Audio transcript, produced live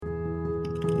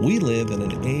We live in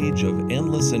an age of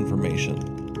endless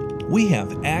information. We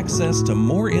have access to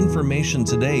more information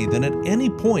today than at any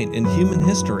point in human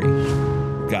history.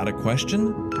 Got a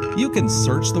question? You can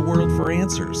search the world for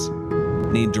answers.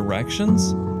 Need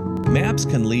directions? Maps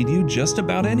can lead you just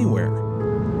about anywhere.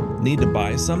 Need to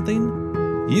buy something?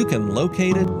 You can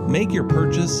locate it, make your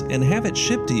purchase, and have it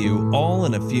shipped to you all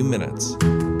in a few minutes.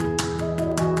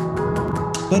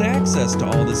 But access to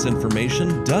all this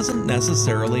information doesn't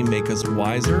necessarily make us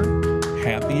wiser,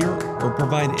 happier, or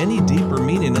provide any deeper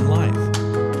meaning in life.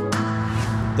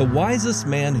 The wisest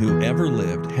man who ever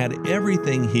lived had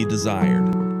everything he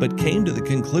desired, but came to the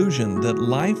conclusion that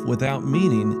life without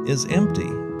meaning is empty.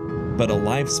 But a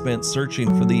life spent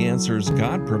searching for the answers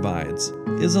God provides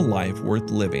is a life worth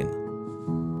living.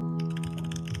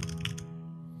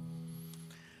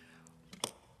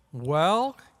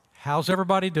 Well, how's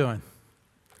everybody doing?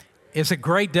 It's a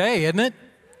great day, isn't it?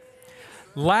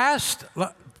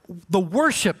 The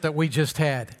worship that we just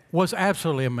had was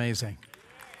absolutely amazing.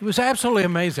 It was absolutely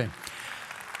amazing.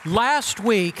 Last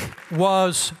week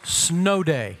was snow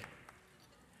day.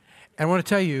 And I want to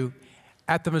tell you,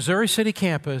 at the Missouri City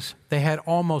campus, they had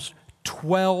almost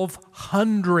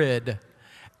 1,200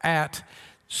 at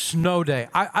snow day.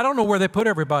 I don't know where they put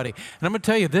everybody. And I'm going to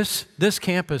tell you, this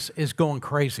campus is going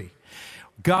crazy.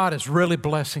 God is really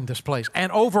blessing this place.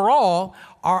 And overall,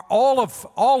 all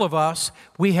of us,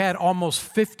 we had almost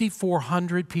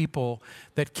 5,400 people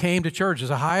that came to church. It's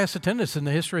the highest attendance in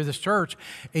the history of this church,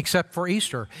 except for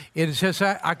Easter.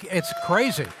 It's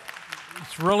crazy.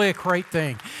 It's really a great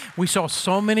thing. We saw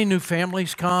so many new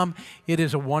families come. It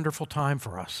is a wonderful time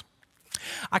for us.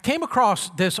 I came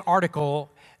across this article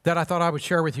that I thought I would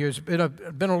share with you. It's been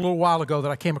a little while ago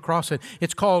that I came across it.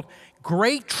 It's called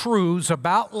Great Truths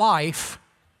About Life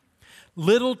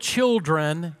Little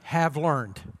Children Have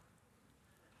Learned.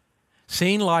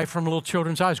 Seeing life from little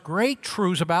children's eyes. Great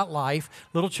truths about life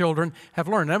little children have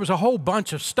learned. And there was a whole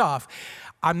bunch of stuff.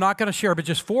 I'm not going to share but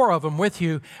just 4 of them with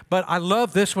you, but I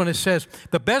love this one. It says,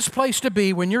 the best place to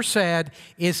be when you're sad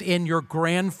is in your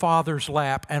grandfather's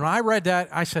lap. And I read that,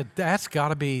 I said, this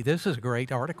is a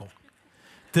great article.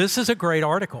 This is a great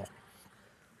article.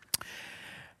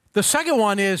 The second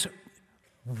one is,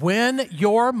 when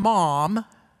your mom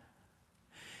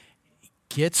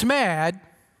gets mad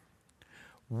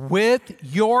with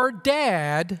your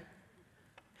dad,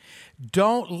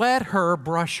 don't let her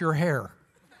brush your hair.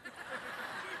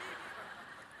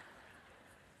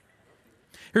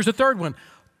 Here's the third one.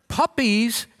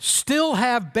 Puppies still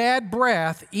have bad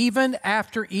breath even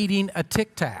after eating a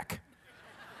Tic Tac.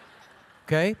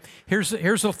 Okay? Here's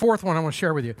the fourth one I want to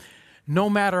share with you. No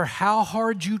matter how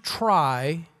hard you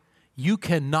try, you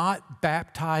cannot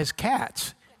baptize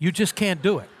cats. You just can't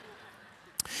do it.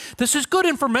 This is good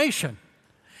information.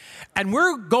 And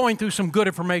we're going through some good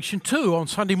information too on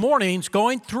Sunday mornings,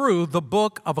 going through the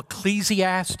book of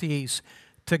Ecclesiastes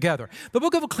together. The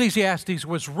book of Ecclesiastes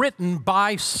was written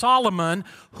by Solomon,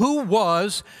 who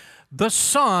was the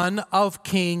son of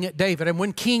King David. And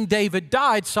when King David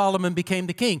died, Solomon became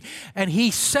the king. And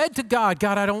he said to God,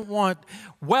 I don't want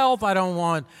wealth, I don't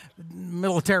want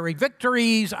military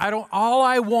victories, all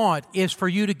I want is for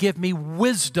you to give me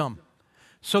wisdom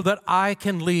so that I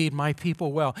can lead my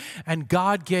people well. And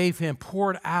God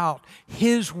poured out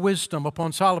his wisdom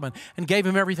upon Solomon and gave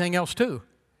him everything else too.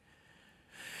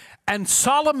 And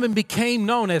Solomon became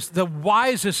known as the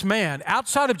wisest man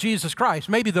outside of Jesus Christ,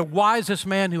 maybe the wisest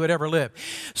man who had ever lived.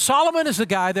 Solomon is the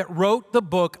guy that wrote the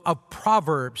book of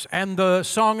Proverbs and the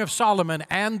Song of Solomon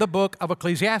and the book of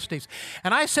Ecclesiastes.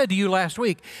 And I said to you last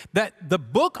week that the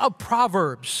book of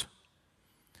Proverbs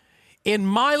in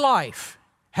my life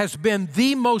has been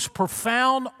the most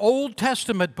profound Old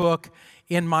Testament book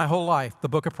in my whole life, the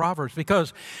book of Proverbs,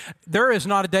 because there is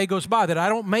not a day goes by that I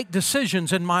don't make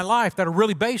decisions in my life that are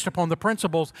really based upon the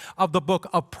principles of the book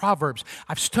of Proverbs.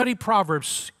 I've studied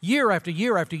Proverbs year after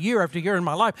year after year after year in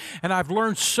my life, and I've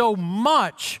learned so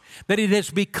much that it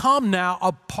has become now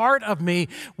a part of me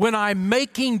when I'm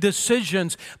making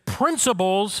decisions,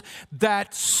 principles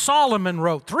that Solomon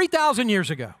wrote 3,000 years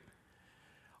ago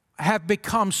have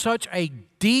become such a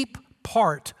deep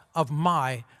part of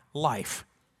my life.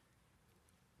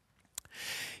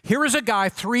 Here is a guy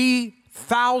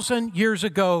 3,000 years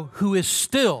ago who is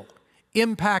still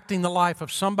impacting the life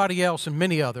of somebody else and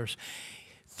many others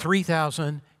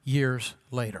 3,000 years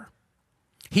later.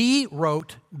 He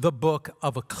wrote the book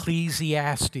of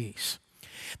Ecclesiastes.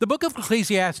 The book of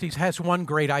Ecclesiastes has one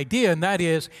great idea, and that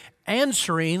is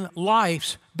answering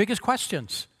life's biggest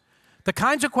questions. The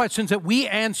kinds of questions that we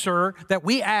answer, that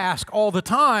we ask all the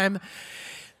time,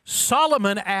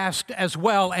 Solomon asked as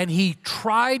well, and he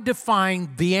tried to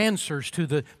find the answers to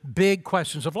the big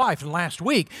questions of life. And last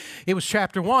week, it was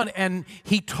chapter 1, and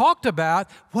he talked about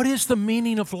what is the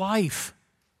meaning of life?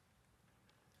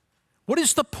 What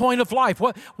is the point of life?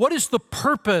 What is the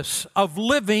purpose of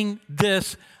living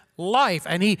this life?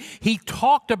 And he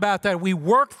talked about that. We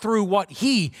worked through what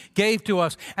he gave to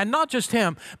us, and not just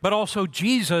him, but also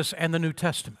Jesus and the New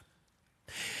Testament.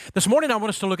 This morning, I want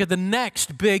us to look at the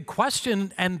next big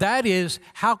question, and that is,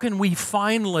 how can we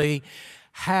finally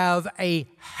have a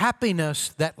happiness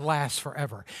that lasts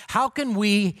forever? How can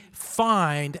we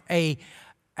find a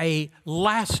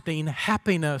lasting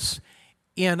happiness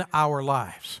in our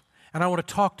lives? And I want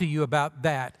to talk to you about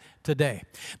that today.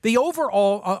 The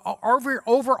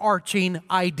overarching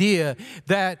idea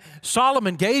that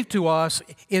Solomon gave to us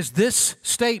is this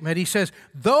statement. He says,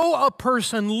 though a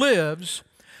person lives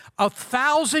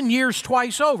 1,000 years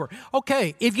twice over.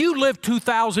 Okay, if you live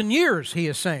 2,000 years, he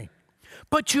is saying,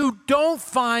 but you don't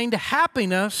find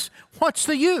happiness, what's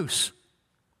the use?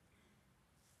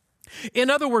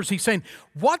 In other words, he's saying,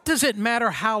 what does it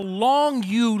matter how long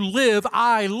you live,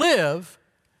 I live,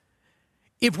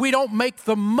 if we don't make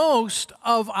the most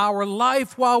of our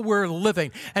life while we're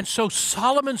living? And so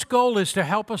Solomon's goal is to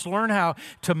help us learn how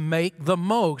to make the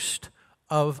most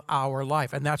of our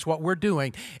life. And that's what we're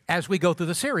doing as we go through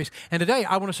the series. And today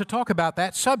I want us to talk about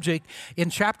that subject in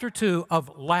chapter 2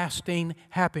 of lasting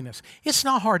happiness. It's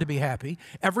not hard to be happy.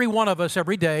 Every one of us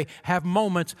every day have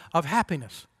moments of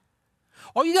happiness.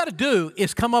 All you got to do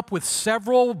is come up with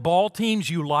several ball teams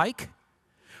you like.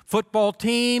 Football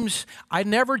teams, I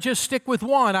never just stick with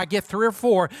one. I get 3 or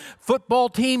 4 football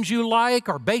teams you like,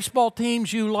 or baseball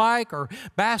teams you like, or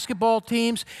basketball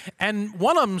teams, and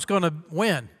one of them's going to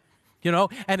win. You know,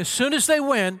 and as soon as they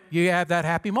win, you have that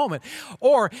happy moment.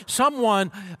 Or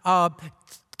someone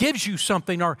gives you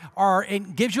something, or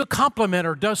gives you a compliment,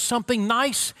 or does something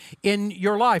nice in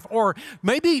your life. Or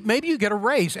maybe you get a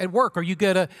raise at work, or you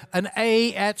get an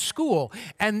A at school,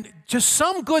 and just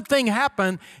some good thing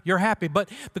happened, you're happy. But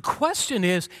the question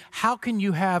is, how can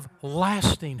you have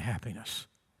lasting happiness?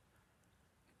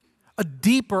 A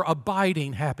deeper,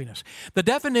 abiding happiness. The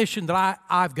definition that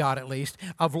I've got, at least,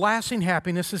 of lasting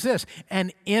happiness is this: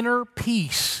 an inner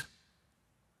peace.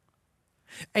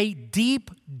 A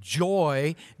deep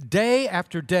joy, day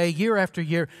after day, year after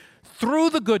year,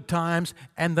 through the good times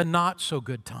and the not so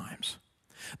good times.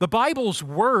 The Bible's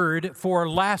word for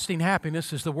lasting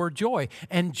happiness is the word joy.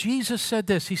 And Jesus said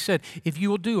this. He said, if you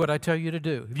will do what I tell you to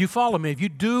do, if you follow me, if you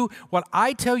do what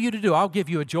I tell you to do, I'll give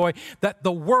you a joy that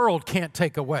the world can't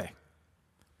take away.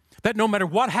 That no matter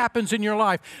what happens in your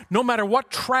life, no matter what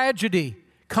tragedy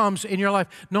comes in your life,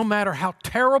 no matter how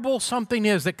terrible something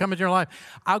is that comes in your life,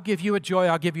 I'll give you a joy,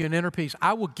 I'll give you an inner peace.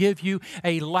 I will give you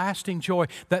a lasting joy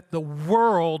that the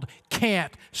world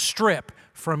can't strip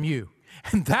from you.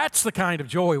 And that's the kind of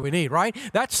joy we need, right?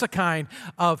 That's the kind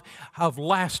of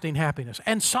lasting happiness.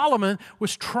 And Solomon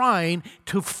was trying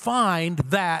to find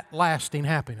that lasting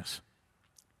happiness.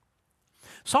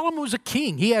 Solomon was a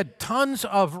king. He had tons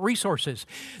of resources.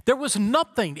 There was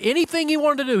nothing, anything he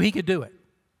wanted to do, he could do it.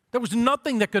 There was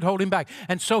nothing that could hold him back.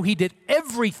 And so he did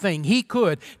everything he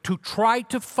could to try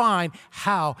to find,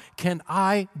 how can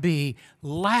I be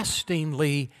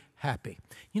lastingly happy?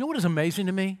 You know what is amazing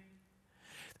to me?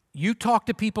 You talk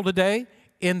to people today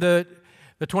in the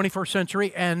 21st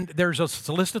century, and there's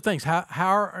a list of things.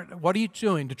 What are you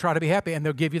doing to try to be happy? And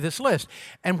they'll give you this list.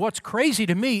 And what's crazy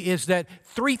to me is that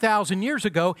 3,000 years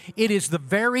ago, it is the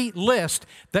very list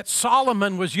that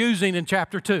Solomon was using in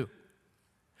chapter 2.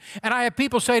 And I have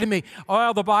people say to me,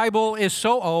 oh, the Bible is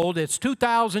so old, it's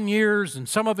 2,000 years, and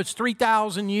some of it's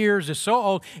 3,000 years, it's so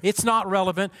old, it's not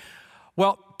relevant.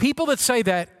 Well, people that say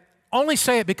that only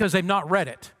say it because they've not read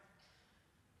it.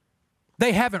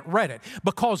 They haven't read it,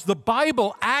 because the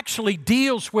Bible actually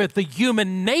deals with the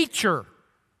human nature,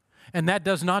 and that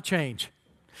does not change.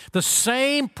 The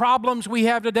same problems we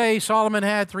have today, Solomon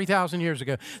had 3,000 years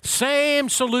ago. Same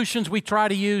solutions we try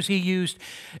to use, he used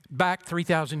back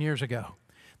 3,000 years ago.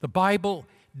 The Bible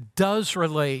does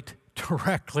relate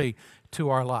directly to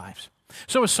our lives.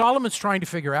 So as Solomon's trying to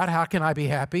figure out, how can I be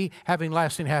happy, having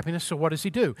lasting happiness, so what does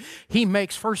he do? He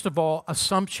makes, first of all,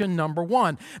 assumption number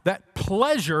 1, that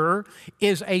pleasure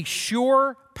is a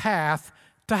sure path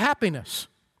to happiness.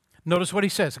 Notice what he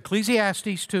says,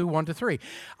 Ecclesiastes 2, 1-3.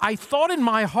 I thought in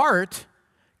my heart,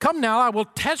 come now, I will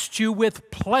test you with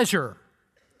pleasure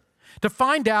to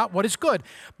find out what is good.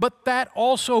 But that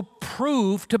also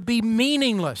proved to be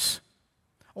meaningless.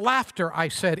 Laughter, I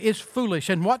said, is foolish,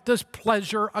 and what does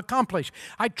pleasure accomplish?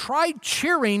 I tried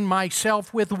cheering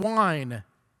myself with wine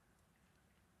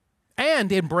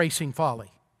and embracing folly.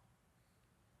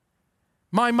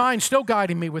 My mind still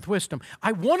guiding me with wisdom.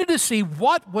 I wanted to see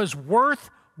what was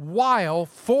worthwhile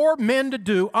for men to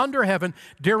do under heaven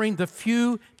during the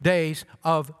few days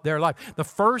of their life. The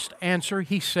first answer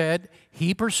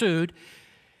he pursued,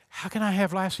 how can I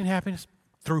have lasting happiness?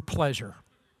 Through pleasure.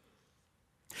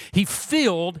 He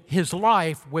filled his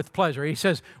life with pleasure. He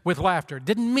says with laughter. It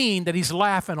didn't mean that he's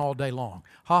laughing all day long.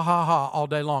 Ha, ha, ha, all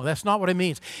day long. That's not what it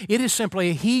means. It is simply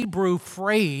a Hebrew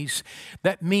phrase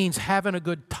that means having a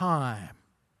good time,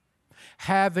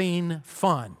 having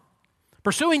fun,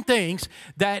 pursuing things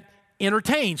that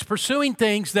entertains, pursuing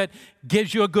things that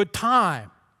gives you a good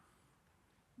time,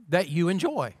 that you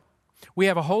enjoy. We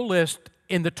have a whole list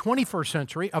in the 21st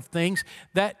century of things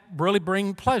that really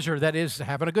bring pleasure. That is,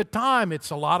 having a good time. It's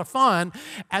a lot of fun.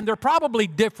 And they're probably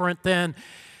different than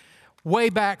way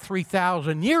back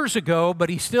 3,000 years ago, but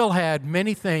he still had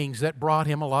many things that brought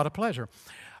him a lot of pleasure.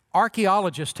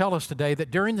 Archaeologists tell us today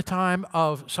that during the time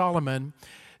of Solomon,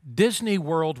 Disney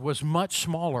World was much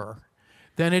smaller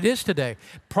than it is today.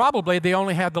 Probably they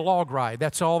only had the log ride.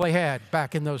 That's all they had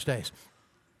back in those days.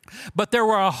 But there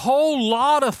were a whole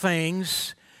lot of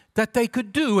things that they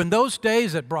could do in those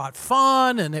days that brought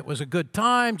fun, and it was a good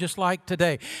time, just like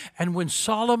today. And when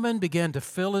Solomon began to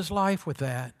fill his life with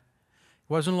that, it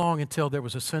wasn't long until there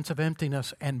was a sense of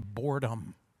emptiness and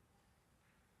boredom,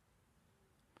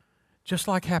 just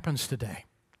like happens today.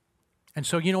 And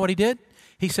so you know what he did?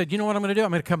 He said, you know what I'm going to do?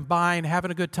 I'm going to combine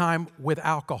having a good time with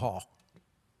alcohol.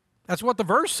 That's what the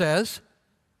verse says.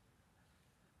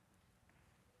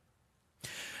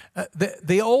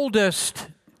 The oldest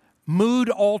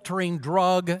mood-altering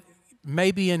drug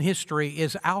maybe in history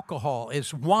is alcohol,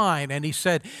 is wine. And he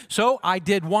said, so I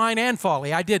did wine and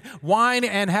folly. I did wine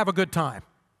and have a good time.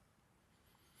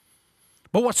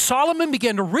 But what Solomon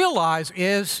began to realize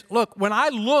is, look, when I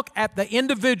look at the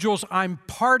individuals I'm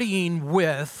partying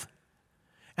with,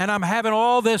 and I'm having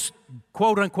all this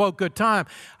quote-unquote good time,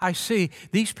 I see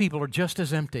these people are just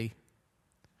as empty.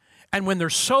 And when they're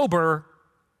sober,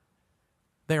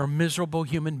 they are miserable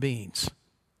human beings.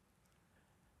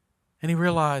 And he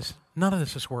realized, none of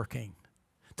this is working.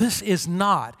 This is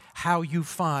not how you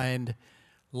find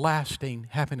lasting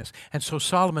happiness. And so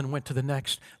Solomon went to the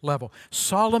next level.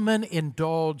 Solomon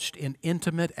indulged in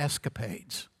intimate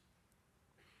escapades.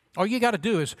 All you got to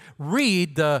do is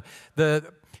read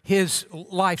his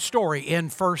life story in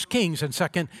 1 Kings and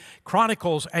 2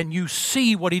 Chronicles, and you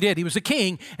see what he did. He was a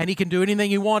king, and he can do anything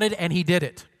he wanted, and he did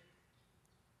it.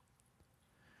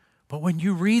 But when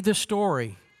you read the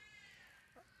story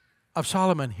of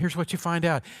Solomon, here's what you find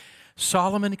out.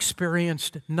 Solomon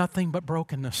experienced nothing but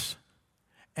brokenness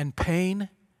and pain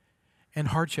and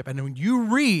hardship. And when you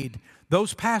read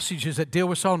those passages that deal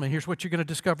with Solomon, here's what you're going to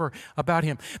discover about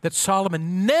him. That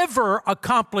Solomon never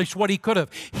accomplished what he could have.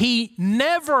 He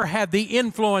never had the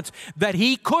influence that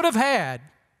he could have had.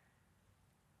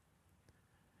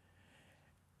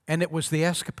 And it was the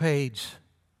escapades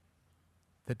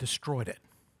that destroyed it.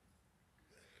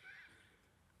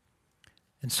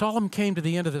 And Solomon came to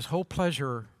the end of this whole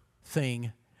pleasure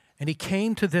thing, and he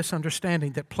came to this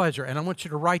understanding that pleasure, and I want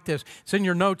you to write this, it's in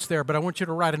your notes there, but I want you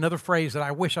to write another phrase that I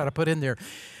wish I'd have put in there.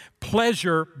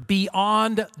 Pleasure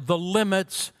beyond the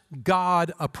limits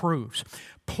God approves.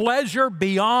 Pleasure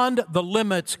beyond the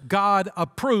limits God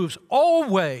approves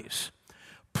always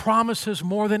promises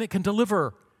more than it can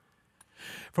deliver.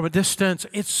 From a distance,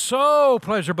 it's so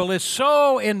pleasurable, it's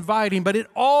so inviting, but it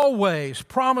always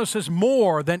promises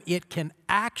more than it can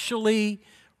actually,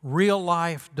 real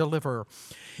life, deliver.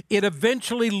 It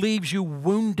eventually leaves you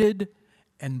wounded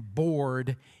and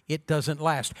bored. It doesn't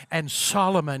last. And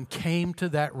Solomon came to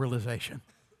that realization.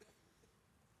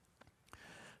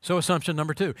 So assumption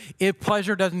number 2, if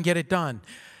pleasure doesn't get it done.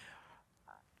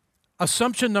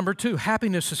 Assumption number 2,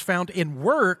 happiness is found in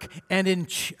work and in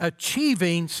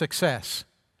achieving success.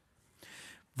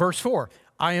 Verse 4,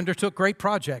 I undertook great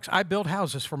projects. I built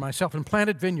houses for myself and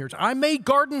planted vineyards. I made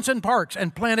gardens and parks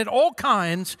and planted all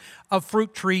kinds of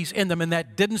fruit trees in them. And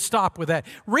that didn't stop with that.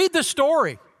 Read the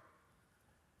story.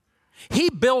 He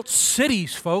built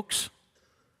cities, folks.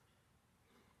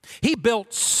 He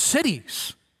built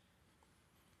cities.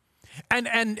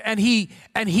 And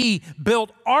he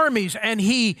built armies, and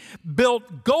he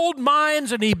built gold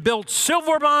mines, and he built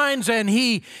silver mines, and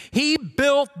he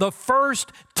built the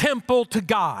first temple to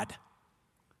God.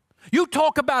 You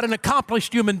talk about an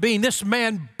accomplished human being. This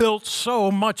man built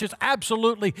so much. It's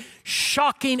absolutely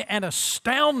shocking and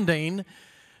astounding,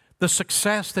 the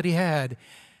success that he had.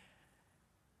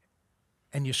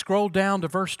 And you scroll down to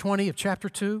verse 20 of chapter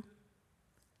 2.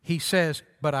 He says,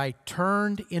 but I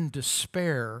turned in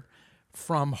despair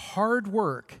from hard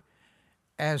work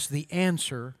as the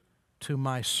answer to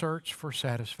my search for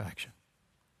satisfaction.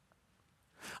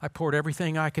 I poured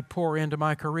everything I could pour into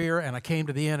my career, and I came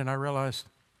to the end and I realized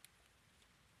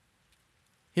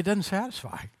it doesn't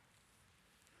satisfy.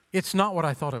 It's not what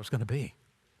I thought it was going to be.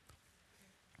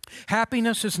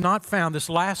 Happiness is not found, this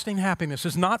lasting happiness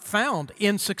is not found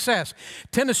in success.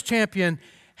 Tennis champion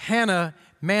Hana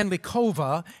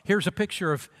Mandlikova, here's a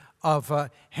picture of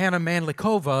Hana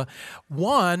Mandlikova.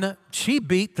 She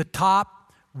beat the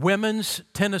top women's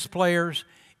tennis players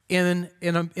in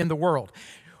the world.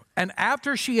 And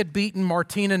after she had beaten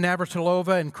Martina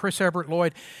Navratilova and Chris Evert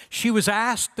Lloyd, she was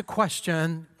asked the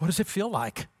question, what does it feel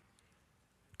like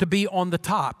to be on the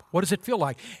top? What does it feel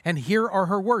like? And here are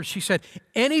her words. She said,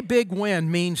 any big win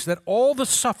means that all the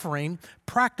suffering,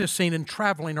 practicing, and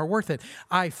traveling are worth it.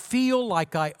 I feel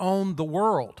like I own the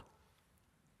world.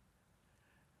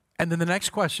 And then the next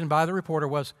question by the reporter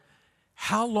was,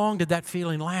 how long did that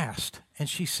feeling last? And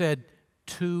she said,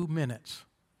 2 minutes.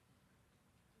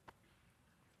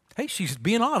 Hey, she's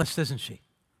being honest, isn't she?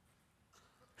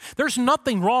 There's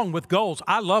nothing wrong with goals.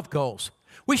 I love goals.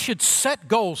 We should set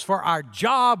goals for our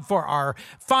job, for our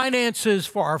finances,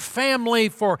 for our family.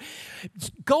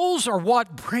 Goals are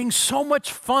what brings so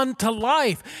much fun to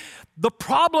life. The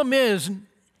problem is,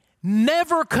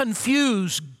 never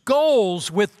confuse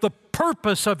goals with the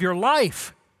purpose of your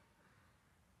life.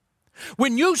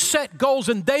 When you set goals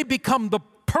and they become the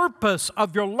purpose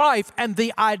of your life and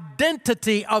the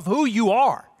identity of who you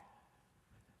are,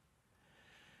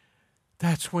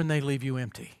 that's when they leave you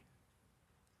empty.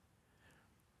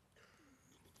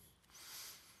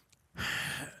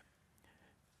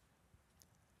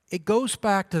 It goes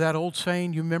back to that old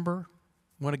saying, you remember,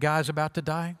 when a guy's about to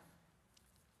die?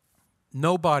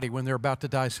 Nobody, when they're about to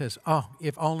die, says, oh,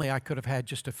 if only I could have had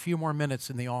just a few more minutes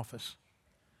in the office.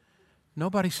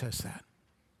 Nobody says that.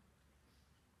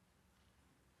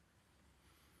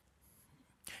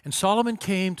 And Solomon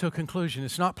came to a conclusion.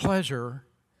 It's not pleasure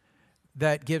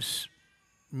that gives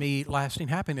me lasting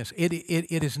happiness. It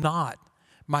is not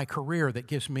my career that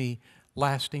gives me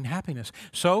lasting happiness.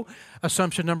 So,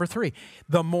 assumption number 3,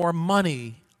 the more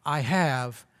money I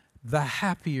have, the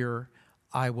happier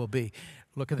I will be.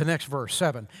 Look at the next verse,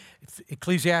 7.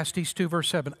 Ecclesiastes 2, verse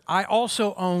 7. I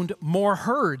also owned more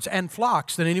herds and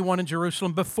flocks than anyone in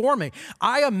Jerusalem before me.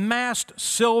 I amassed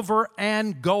silver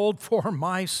and gold for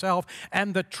myself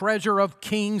and the treasure of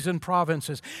kings and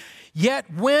provinces.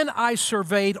 Yet when I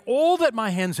surveyed all that my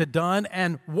hands had done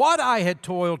and what I had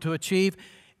toiled to achieve,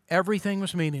 everything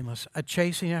was meaningless, a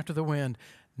chasing after the wind.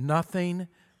 Nothing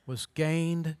was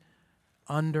gained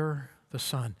under the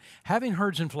sun. Having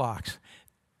herds and flocks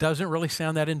doesn't really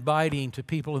sound that inviting to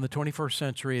people in the 21st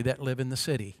century that live in the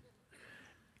city.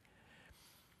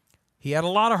 He had a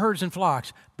lot of herds and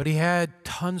flocks, but he had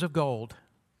tons of gold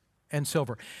and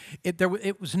silver.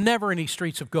 It was never any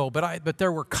streets of gold, but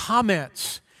there were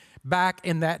comments back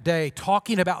in that day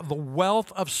talking about the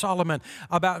wealth of Solomon,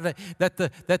 about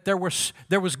that there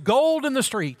was gold in the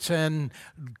streets and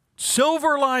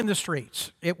silver lined the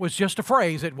streets. It was just a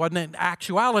phrase. It wasn't an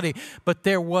actuality, but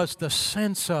there was the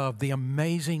sense of the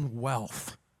amazing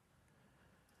wealth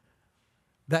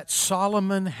that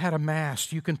Solomon had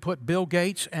amassed. You can put Bill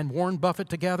Gates and Warren Buffett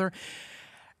together,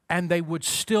 and they would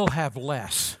still have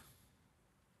less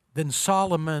than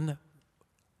Solomon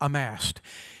amassed.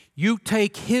 You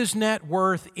take his net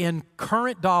worth in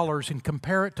current dollars and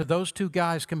compare it to those two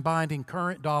guys combined in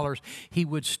current dollars, he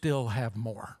would still have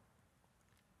more.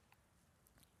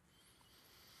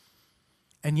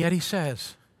 And yet he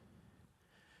says,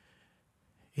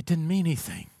 it didn't mean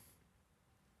anything.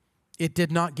 It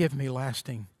did not give me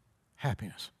lasting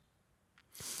happiness.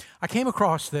 I came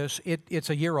across this, it's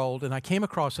a year old, and I came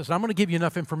across this, and I'm going to give you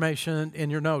enough information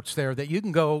in your notes there that you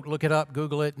can go look it up,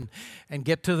 Google it, and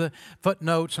get to the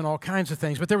footnotes and all kinds of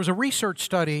things. But there was a research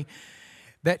study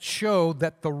that showed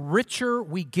that the richer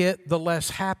we get, the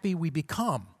less happy we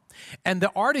become. And the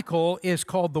article is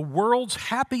called The World's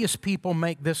Happiest People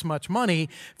Make This Much Money,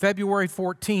 February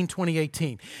 14,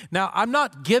 2018. Now, I'm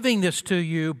not giving this to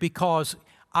you because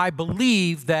I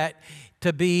believe that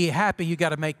to be happy, you got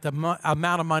to make the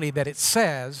amount of money that it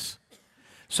says.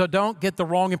 So don't get the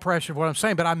wrong impression of what I'm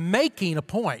saying, but I'm making a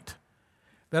point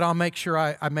that I'll make sure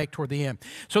I make toward the end.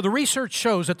 So the research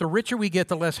shows that the richer we get,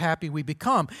 the less happy we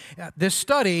become. This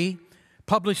study,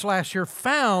 published last year,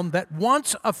 found that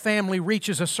once a family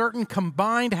reaches a certain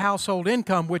combined household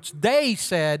income, which they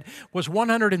said was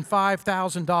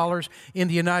 $105,000 in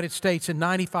the United States and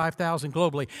 $95,000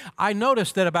 globally. I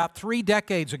noticed that about 3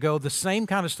 decades ago, the same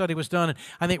kind of study was done, and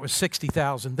I think it was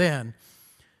 $60,000 then,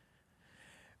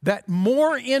 that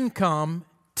more income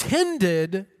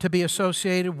tended to be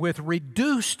associated with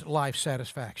reduced life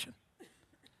satisfaction.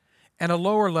 and a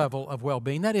lower level of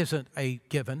well-being. That isn't a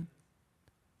given.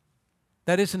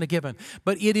 That isn't a given.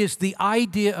 But it is the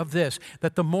idea of this,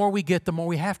 that the more we get, the more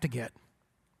we have to get.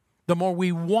 The more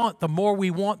we want, the more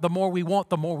we want, the more we want,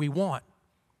 the more we want.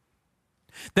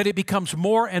 That it becomes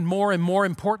more and more and more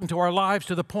important to our lives,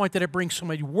 to the point that it brings so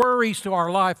many worries to our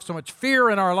life, so much fear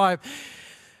in our life,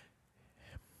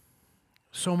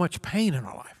 so much pain in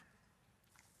our life.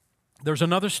 There's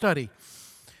another study.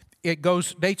 It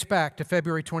dates back to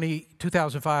February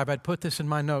 2005. I'd put this in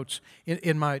my notes,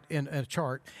 in a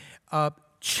chart.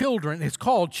 Children, it's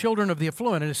called Children of the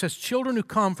Affluent, and it says children who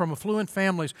come from affluent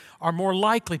families are more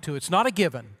likely to, it's not a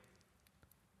given,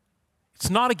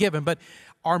 but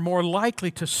are more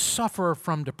likely to suffer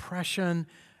from depression,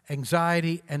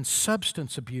 anxiety, and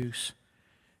substance abuse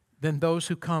than those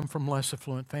who come from less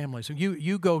affluent families. And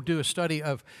you go do a study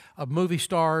of movie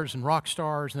stars and rock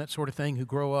stars and that sort of thing who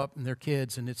grow up and their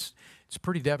kids, and it's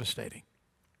pretty devastating.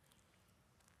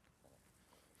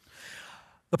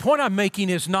 The point I'm making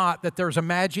is not that there's a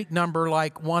magic number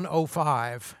like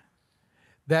 105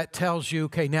 that tells you,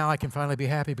 okay, now I can finally be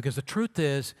happy, because the truth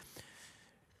is,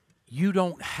 you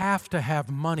don't have to have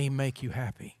money make you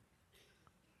happy.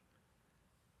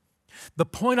 The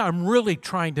point I'm really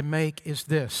trying to make is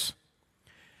this,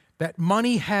 that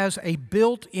money has a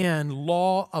built-in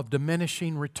law of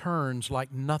diminishing returns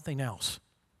like nothing else,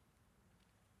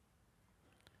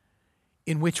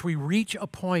 in which we reach a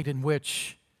point in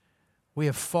which we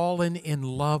have fallen in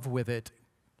love with it,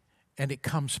 and it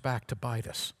comes back to bite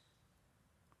us.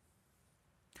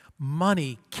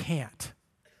 Money can't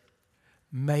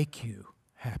make you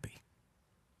happy.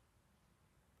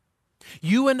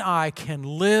 You and I can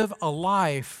live a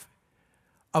life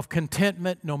of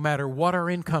contentment no matter what our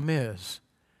income is,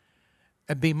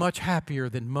 and be much happier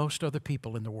than most other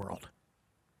people in the world.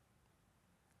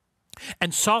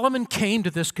 And Solomon came to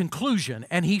this conclusion,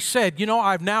 and he said,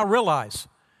 I've now realized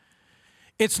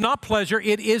it's not pleasure,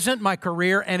 it isn't my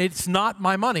career, and it's not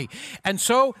my money. And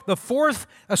so the fourth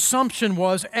assumption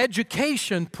was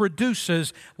education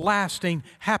produces lasting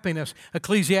happiness.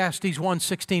 Ecclesiastes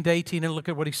 1:16-18, and look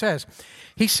at what he says.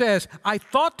 He says, I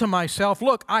thought to myself,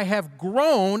 look, I have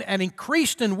grown and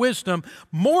increased in wisdom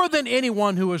more than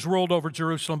anyone who has ruled over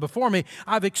Jerusalem before me.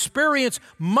 I've experienced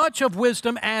much of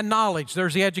wisdom and knowledge.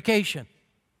 There's the education.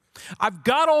 I've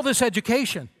got all this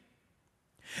education.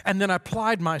 And then I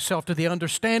applied myself to the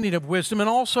understanding of wisdom and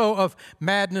also of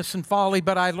madness and folly,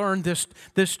 but I learned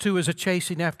this too is a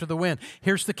chasing after the wind.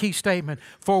 Here's the key statement.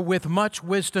 For with much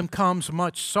wisdom comes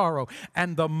much sorrow.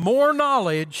 And the more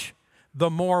knowledge, the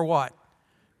more what?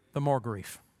 The more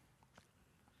grief.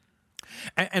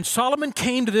 And Solomon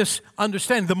came to this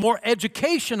understanding. The more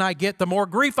education I get, the more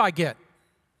grief I get.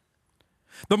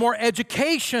 The more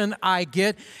education I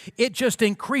get, it just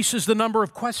increases the number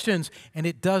of questions, and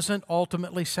it doesn't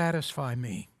ultimately satisfy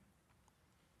me.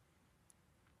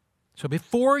 So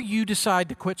before you decide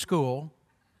to quit school,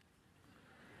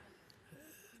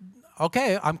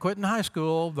 okay, I'm quitting high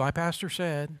school, my pastor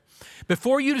said.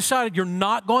 Before you decided you're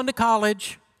not going to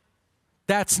college,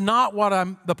 that's not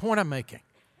the point I'm making.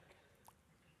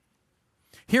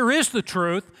 Here is the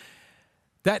truth.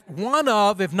 That one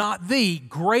of, if not the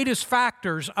greatest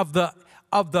factors of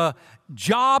the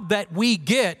job that we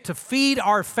get to feed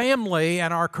our family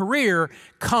and our career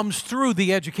comes through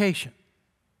the education.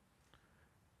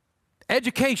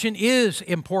 Education is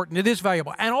important. It is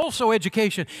valuable. And also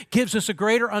education gives us a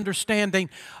greater understanding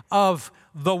of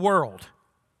the world.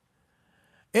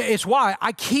 It's why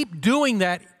I keep doing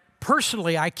that.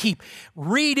 Personally, I keep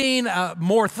reading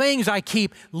more things. I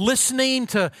keep listening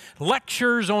to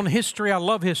lectures on history. I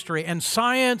love history and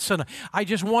science, and I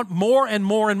just want more and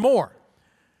more and more.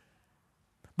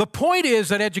 The point is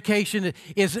that education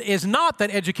is not that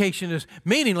education is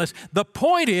meaningless. The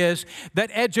point is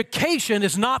that education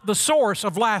is not the source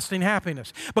of lasting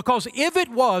happiness. Because if it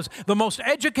was, the most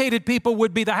educated people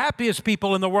would be the happiest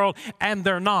people in the world, and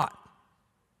they're not.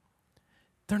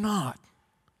 They're not.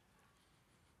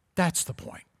 That's the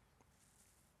point.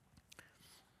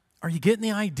 Are you getting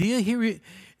the idea here?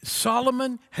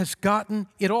 Solomon has gotten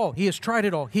it all. He has tried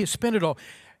it all. He has spent it all.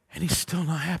 And he's still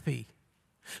not happy.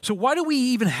 So why do we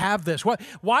even have this?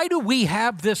 Why do we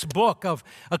have this book of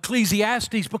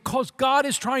Ecclesiastes? Because God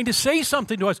is trying to say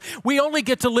something to us. We only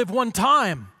get to live one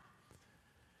time.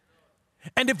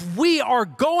 And if we are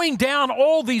going down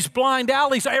all these blind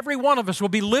alleys, every one of us will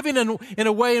be living in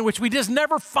a way in which we just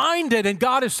never find it. And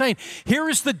God is saying, here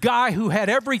is the guy who had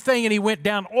everything, and he went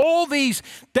down all these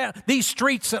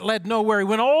streets that led nowhere. He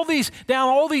went down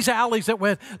all these alleys that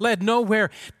led nowhere.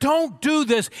 Don't do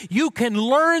this. You can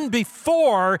learn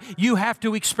before you have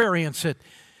to experience it.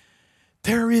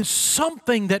 There is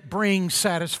something that brings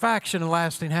satisfaction and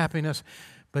lasting happiness,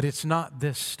 but it's not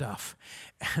this stuff.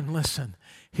 And listen,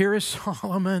 here is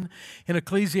Solomon in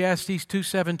Ecclesiastes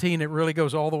 2:17. It really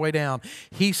goes all the way down.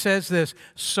 He says this,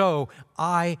 "So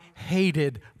I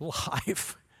hated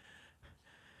life,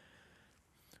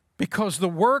 because the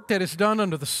work that is done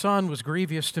under the sun was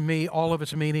grievous to me, all of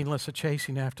it's meaningless, a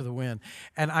chasing after the wind."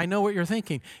 And I know what you're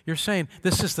thinking. You're saying,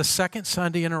 this is the second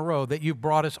Sunday in a row that you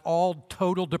brought us all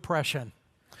total depression.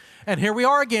 And here we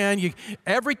are again.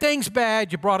 Everything's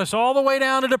bad. You brought us all the way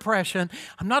down to depression.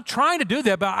 I'm not trying to do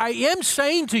that, but I am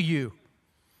saying to you,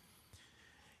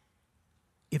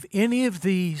 if any of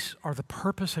these are the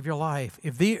purpose of your life,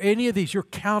 if any of these you're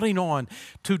counting on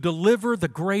to deliver the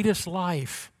greatest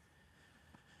life,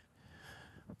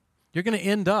 you're going to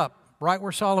end up right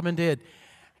where Solomon did.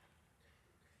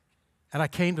 And I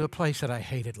came to the place that I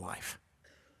hated life.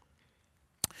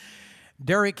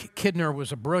 Derek Kidner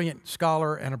was a brilliant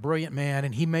scholar and a brilliant man,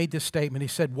 and he made this statement. He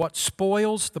said, "What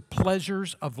spoils the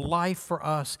pleasures of life for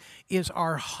us is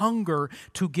our hunger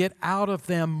to get out of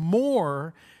them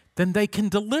more than they can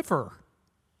deliver.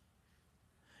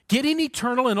 Getting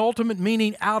eternal and ultimate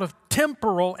meaning out of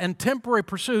temporal and temporary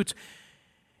pursuits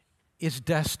is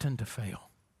destined to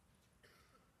fail."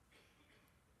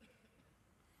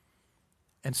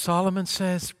 And Solomon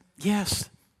says,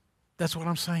 yes, that's what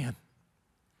I'm saying.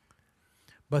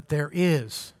 But there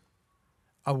is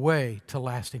a way to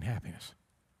lasting happiness.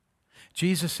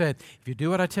 Jesus said, if you do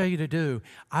what I tell you to do,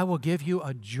 I will give you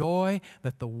a joy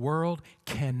that the world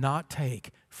cannot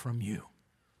take from you.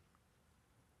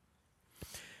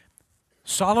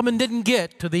 Solomon didn't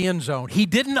get to the end zone. He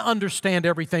didn't understand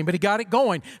everything, but he got it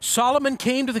going. Solomon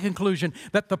came to the conclusion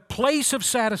that the place of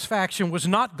satisfaction was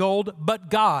not gold, but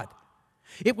God.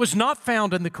 It was not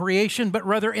found in the creation, but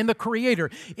rather in the Creator.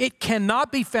 It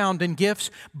cannot be found in gifts,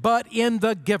 but in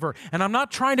the giver. And I'm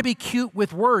not trying to be cute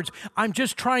with words. I'm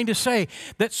just trying to say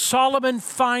that Solomon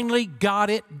finally got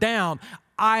it down.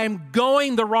 I'm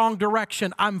going the wrong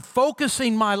direction. I'm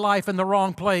focusing my life in the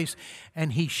wrong place.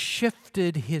 And he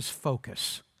shifted his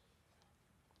focus.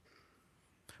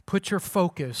 Put your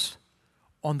focus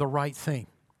on the right thing.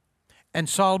 And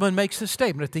Solomon makes this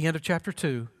statement at the end of chapter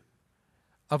 2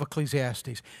 of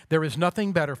Ecclesiastes. There is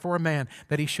nothing better for a man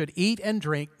that he should eat and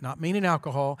drink, not meaning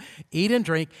alcohol, eat and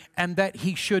drink, and that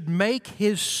he should make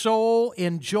his soul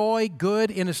enjoy good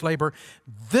in his labor.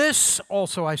 This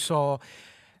also I saw,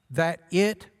 that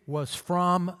it was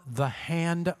from the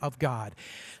hand of God.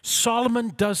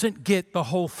 Solomon doesn't get the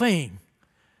whole thing,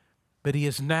 but he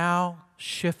is now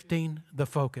shifting the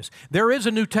focus. There is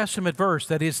a New Testament verse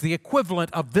that is the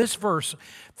equivalent of this verse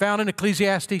found in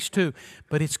Ecclesiastes 2,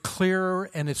 but it's clearer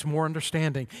and it's more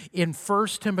understanding. In 1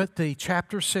 Timothy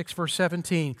chapter 6, verse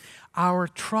 17, our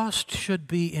trust should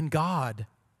be in God,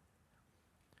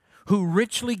 who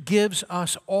richly gives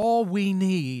us all we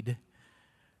need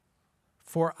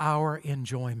for our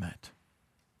enjoyment.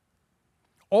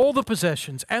 All the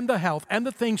possessions and the health and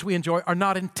the things we enjoy are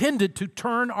not intended to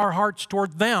turn our hearts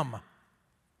toward them,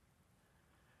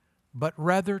 but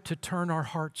rather to turn our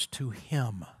hearts to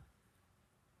Him.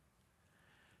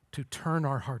 To turn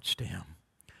our hearts to Him.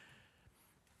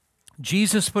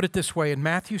 Jesus put it this way in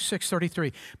Matthew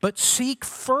 6:33, but seek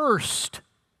first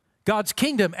God's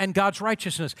kingdom and God's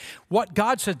righteousness. What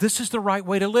God said, this is the right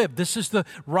way to live. This is the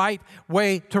right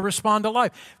way to respond to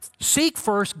life. Seek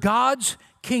first God's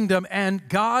kingdom and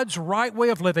God's right way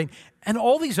of living, and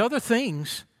all these other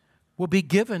things will be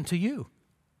given to you.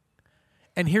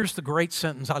 And here's the great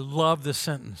sentence. I love this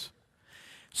sentence.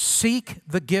 Seek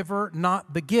the giver,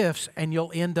 not the gifts, and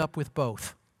you'll end up with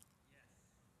both.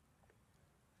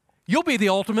 You'll be the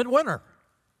ultimate winner.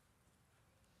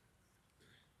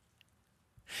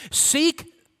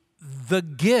 Seek the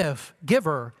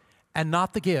giver and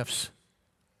not the gifts,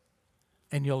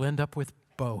 and you'll end up with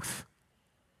both.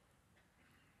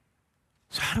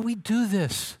 So how do we do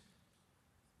this?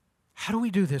 How do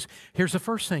we do this? Here's the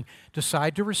first thing.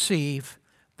 Decide to receive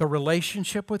the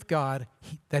relationship with God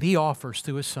that He offers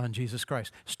through His Son, Jesus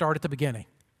Christ. Start at the beginning.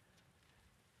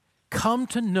 Come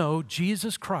to know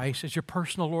Jesus Christ as your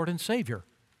personal Lord and Savior.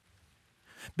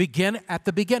 Begin at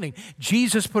the beginning.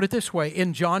 Jesus put it this way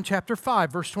in John chapter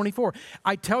 5, verse 24.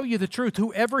 I tell you the truth,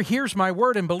 whoever hears my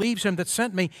word and believes Him that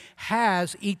sent me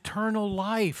has eternal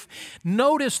life.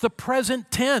 Notice the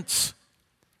present tense.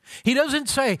 He doesn't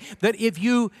say that if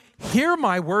you hear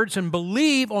my words and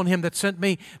believe on Him that sent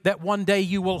me, that one day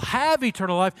you will have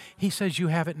eternal life. He says you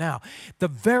have it now. The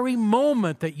very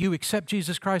moment that you accept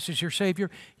Jesus Christ as your Savior,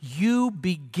 you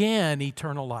begin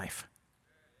eternal life.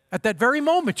 At that very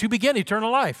moment, you begin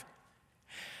eternal life.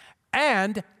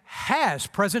 And has,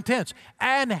 present tense,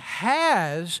 and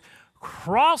has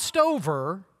crossed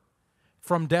over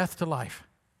from death to life.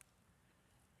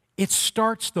 It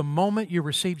starts the moment you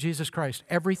receive Jesus Christ.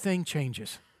 Everything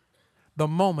changes the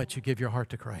moment you give your heart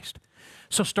to Christ.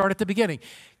 So start at the beginning.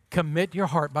 Commit your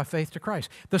heart by faith to Christ.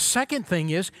 The second thing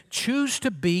is choose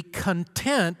to be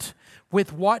content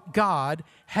with what God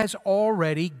has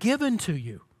already given to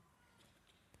you.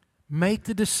 Make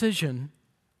the decision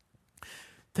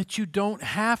that you don't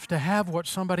have to have what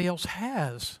somebody else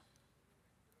has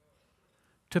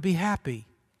to be happy.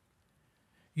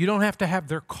 You don't have to have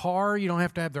their car, you don't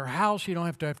have to have their house, you don't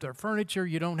have to have their furniture,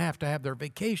 you don't have to have their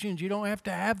vacations, you don't have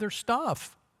to have their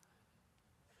stuff.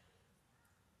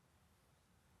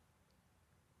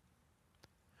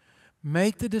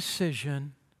 Make the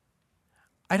decision,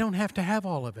 I don't have to have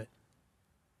all of it.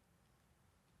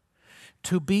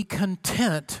 To be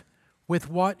content with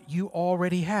what you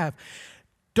already have.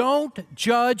 Don't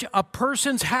judge a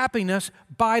person's happiness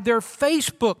by their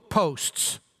Facebook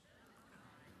posts.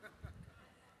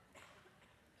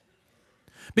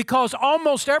 Because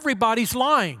almost everybody's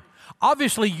lying.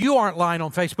 Obviously, you aren't lying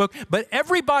on Facebook, but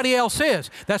everybody else is.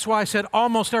 That's why I said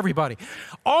almost everybody.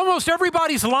 Almost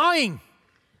everybody's lying.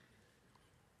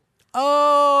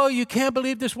 Oh, you can't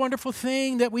believe this wonderful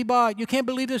thing that we bought. You can't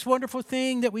believe this wonderful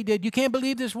thing that we did. You can't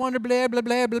believe this wonderful blah, blah,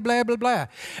 blah, blah, blah, blah, blah.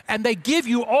 And they give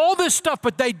you all this stuff,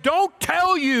 but they don't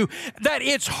tell you that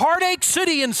it's heartache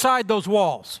city inside those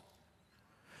walls.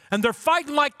 And they're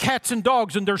fighting like cats and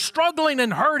dogs, and they're struggling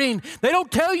and hurting. They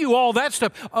don't tell you all that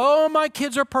stuff. Oh, my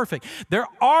kids are perfect. There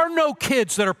are no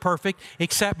kids that are perfect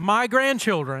except my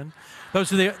grandchildren.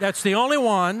 That's the only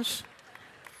ones.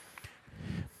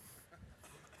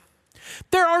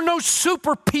 There are no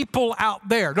super people out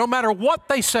there, no matter what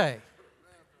they say.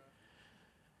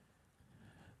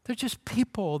 They're just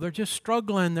people. They're just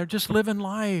struggling. They're just living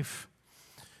life.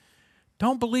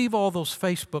 Don't believe all those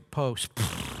Facebook posts.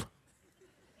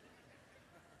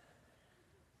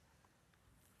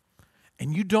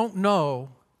 And you don't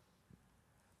know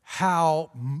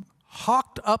how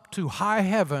hocked up to high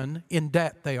heaven in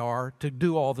debt they are to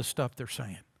do all the stuff they're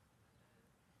saying.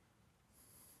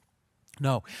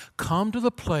 No, come to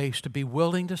the place to be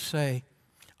willing to say,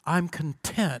 I'm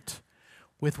content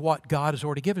with what God has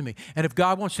already given me. And if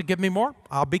God wants to give me more,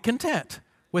 I'll be content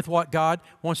with what God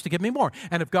wants to give me more.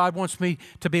 And if God wants me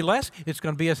to be less, it's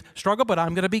going to be a struggle, but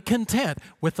I'm going to be content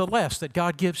with the less that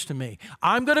God gives to me.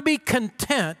 I'm going to be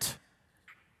content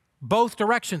both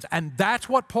directions. And that's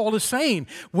what Paul is saying.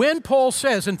 When Paul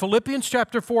says in Philippians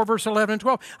chapter 4, verse 11 and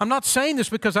 12, I'm not saying this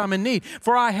because I'm in need,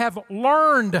 for I have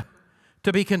learned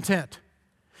to be content.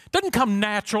 It doesn't come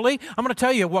naturally. I'm going to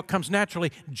tell you what comes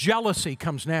naturally. Jealousy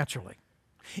comes naturally.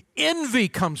 Envy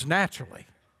comes naturally.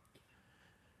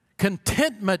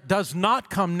 Contentment does not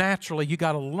come naturally. You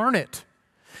got to learn it.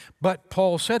 But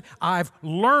Paul said, I've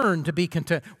learned to be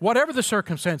content. Whatever the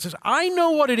circumstances, I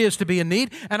know what it is to be in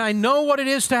need, and I know what it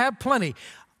is to have plenty.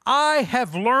 I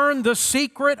have learned the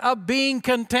secret of being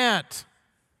content.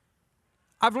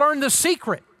 I've learned the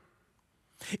secret.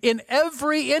 In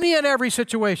any and every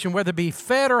situation, whether it be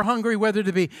fed or hungry, whether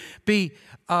to be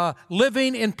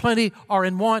living in plenty or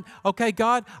in want. Okay,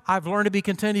 God, I've learned to be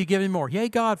content if you give me more. Yay,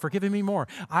 God, for giving me more.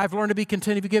 I've learned to be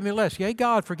content if you give me less. Yay,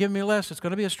 God, for giving me less. It's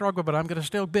going to be a struggle, but I'm going to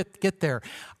still get there.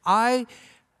 I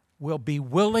will be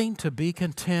willing to be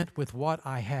content with what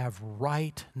I have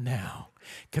right now.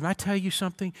 Can I tell you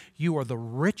something? You are the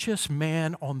richest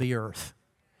man on the earth.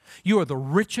 You are the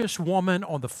richest woman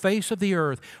on the face of the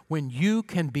earth when you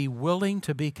can be willing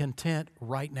to be content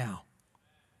right now.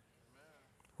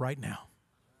 Right now.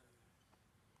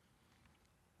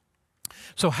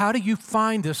 So how do you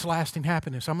find this lasting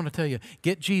happiness? I'm going to tell you,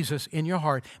 get Jesus in your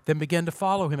heart, then begin to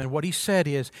follow Him. And what He said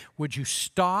is, would you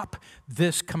stop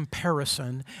this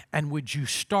comparison and would you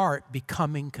start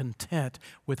becoming content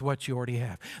with what you already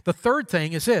have? The third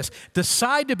thing is this,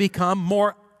 decide to become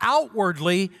more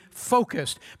outwardly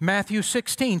focused. Matthew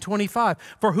 16:25.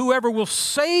 For whoever will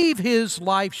save his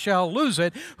life shall lose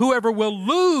it. Whoever will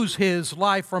lose his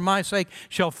life for my sake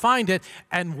shall find it.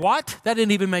 And what? That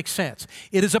didn't even make sense.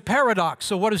 It is a paradox.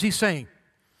 So what is he saying?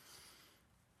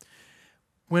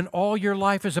 When all your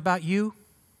life is about you,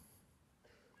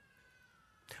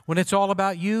 when it's all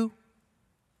about you,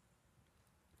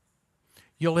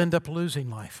 you'll end up losing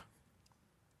life.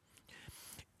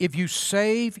 If you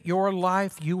save your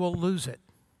life, you will lose it.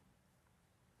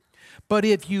 But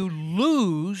if you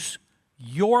lose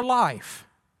your life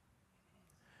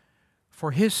for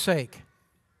His sake,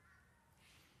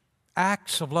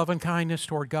 acts of love and kindness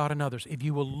toward God and others, if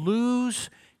you will lose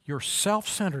your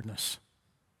self-centeredness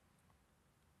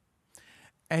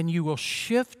and you will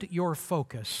shift your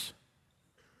focus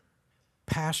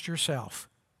past yourself,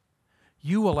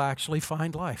 you will actually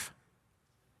find life.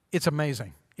 It's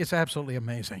amazing. It's absolutely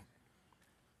amazing.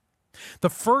 The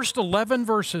first 11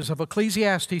 verses of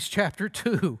Ecclesiastes chapter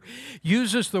 2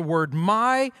 uses the word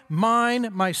my, mine,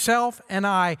 myself, and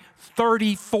I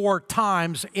 34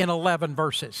 times in 11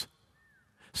 verses.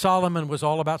 Solomon was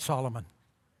all about Solomon.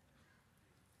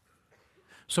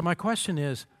 So my question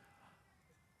is,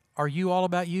 are you all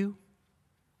about you?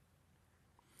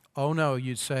 Oh no,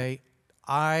 you'd say,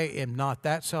 I am not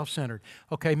that self-centered.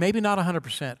 Okay, maybe not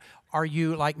 100%. Are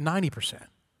you like 90%?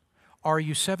 Are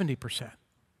you 70%?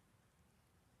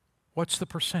 What's the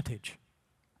percentage?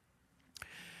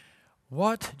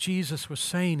 What Jesus was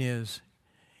saying is,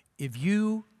 if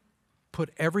you put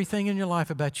everything in your life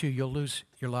about you, you'll lose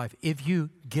your life. If you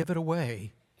give it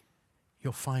away,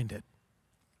 you'll find it.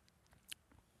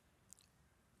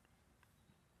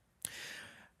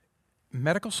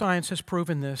 Medical science has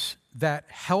proven this, that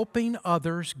helping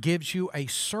others gives you a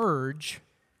surge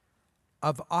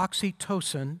of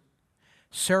oxytocin,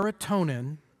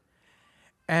 serotonin,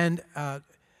 and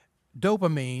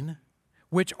dopamine,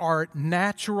 which are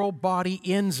natural body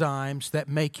enzymes that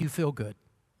make you feel good.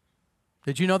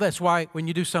 Did you know that's why when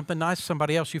you do something nice to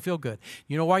somebody else, you feel good?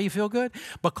 You know why you feel good?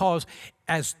 Because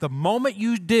as the moment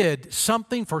you did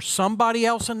something for somebody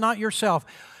else and not yourself,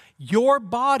 your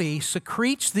body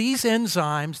secretes these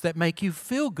enzymes that make you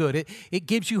feel good. It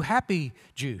gives you happy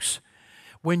juice.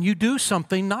 When you do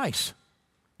something nice,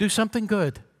 do something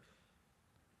good.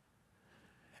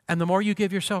 And the more you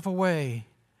give yourself away,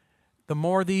 the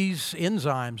more these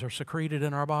enzymes are secreted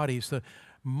in our bodies, the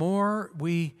more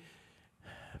we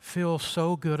feel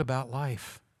so good about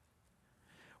life.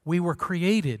 We were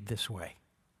created this way.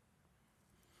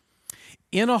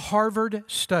 In a Harvard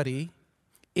study,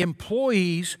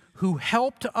 employees who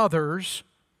helped others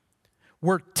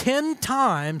were 10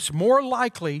 times more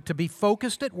likely to be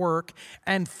focused at work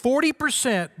and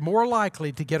 40% more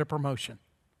likely to get a promotion.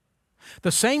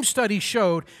 The same study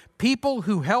showed people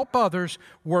who help others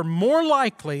were more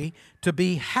likely to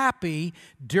be happy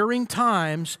during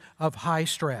times of high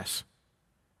stress.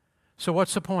 So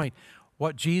what's the point?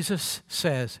 What Jesus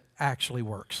says actually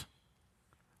works.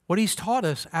 What He's taught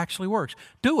us actually works.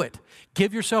 Do it.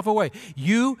 Give yourself away.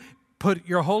 You put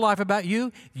your whole life about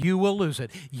you, you will lose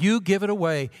it. You give it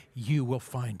away, you will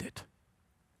find it.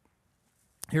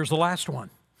 Here's the last one.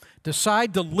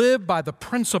 Decide to live by the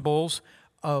principles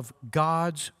of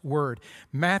God's Word.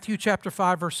 Matthew chapter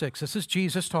 5, verse 6. This is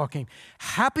Jesus talking.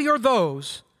 Happy are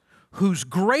those whose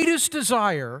greatest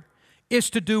desire is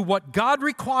to do what God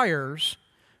requires,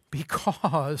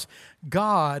 because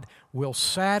God will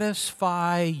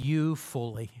satisfy you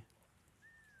fully.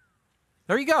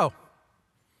 There you go.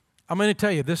 I'm going to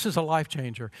tell you, this is a life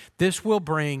changer. This will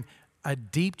bring a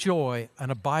deep joy,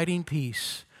 an abiding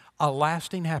peace, a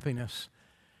lasting happiness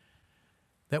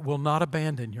that will not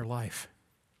abandon your life,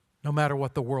 no matter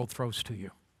what the world throws to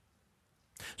you.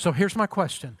 So here's my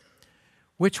question.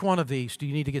 Which one of these do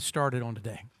you need to get started on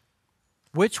today?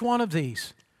 Which one of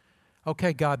these?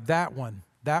 Okay, God, that one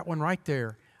right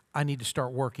there, I need to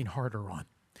start working harder on.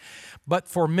 But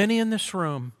for many in this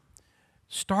room,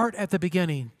 start at the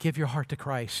beginning, give your heart to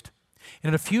Christ.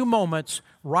 In a few moments,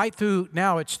 right through,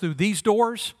 now it's through these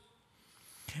doors,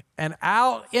 and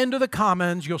out into the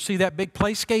commons, you'll see that big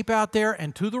playscape out there,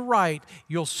 and to the right,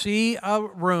 you'll see a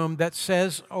room that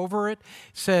says over it,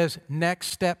 says Next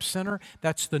Step Center.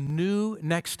 That's the new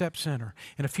Next Step Center.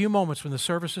 In a few moments when the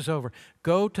service is over,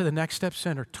 go to the Next Step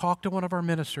Center, talk to one of our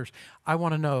ministers. I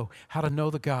want to know how to know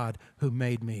the God who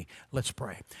made me. Let's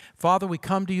pray. Father, we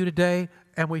come to you today,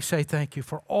 and we say thank you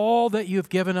for all that you've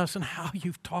given us and how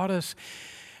you've taught us.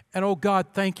 And oh God,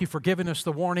 thank you for giving us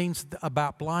the warnings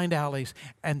about blind alleys.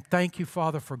 And thank you,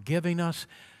 Father, for giving us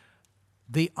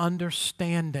the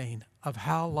understanding of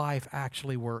how life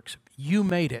actually works. You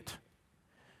made it.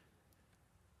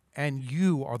 And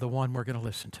you are the one we're going to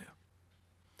listen to.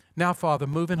 Now, Father,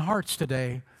 move in hearts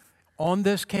today on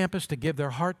this campus to give their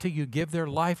heart to you, give their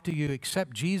life to you,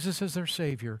 accept Jesus as their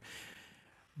Savior.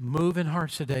 Move in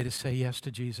hearts today to say yes to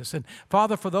Jesus. And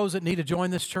Father, for those that need to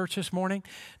join this church this morning,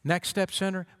 Next Step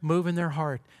Center, move in their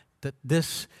heart that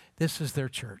this is their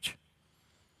church.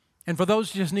 And for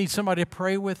those who just need somebody to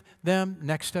pray with them,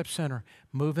 Next Step Center,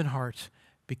 move in hearts,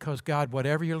 because God,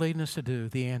 whatever you're leading us to do,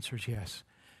 the answer is yes.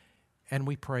 And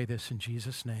we pray this in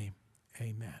Jesus' name.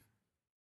 Amen.